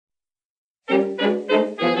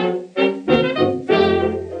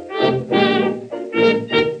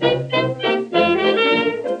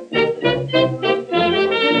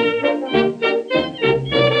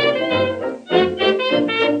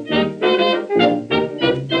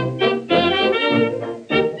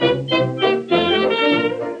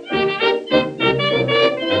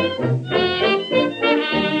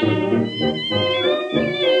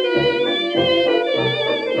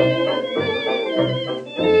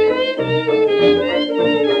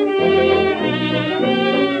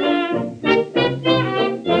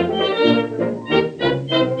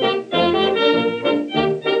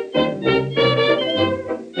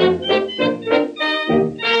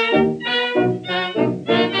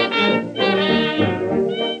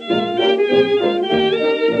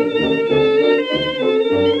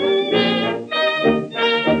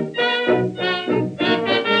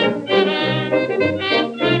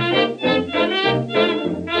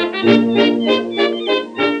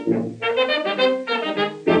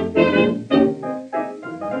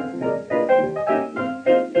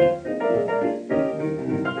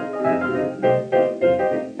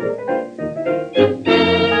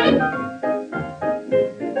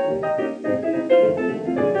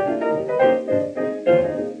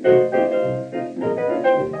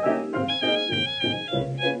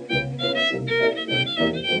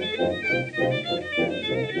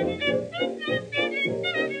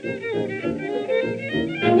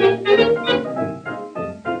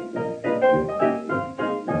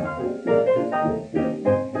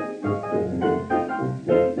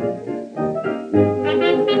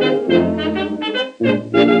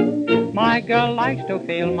My girl likes to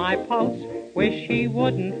feel my pulse, wish she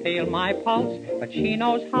wouldn't feel my pulse, but she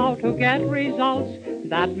knows how to get results,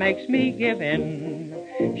 that makes me give in.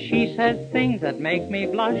 She says things that make me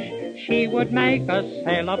blush, she would make a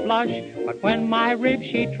sailor blush, but when my rib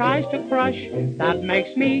she tries to crush, that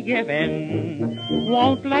makes me give in.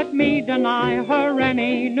 Won't let me deny her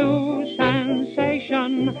any new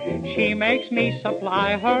sensation, she makes me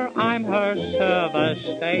supply her, I'm her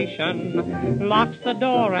service station. Locks the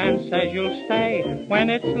door and says you'll stay, when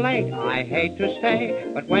it's late I hate to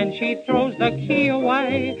stay, but when she throws the key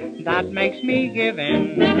away, that makes me give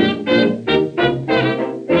in.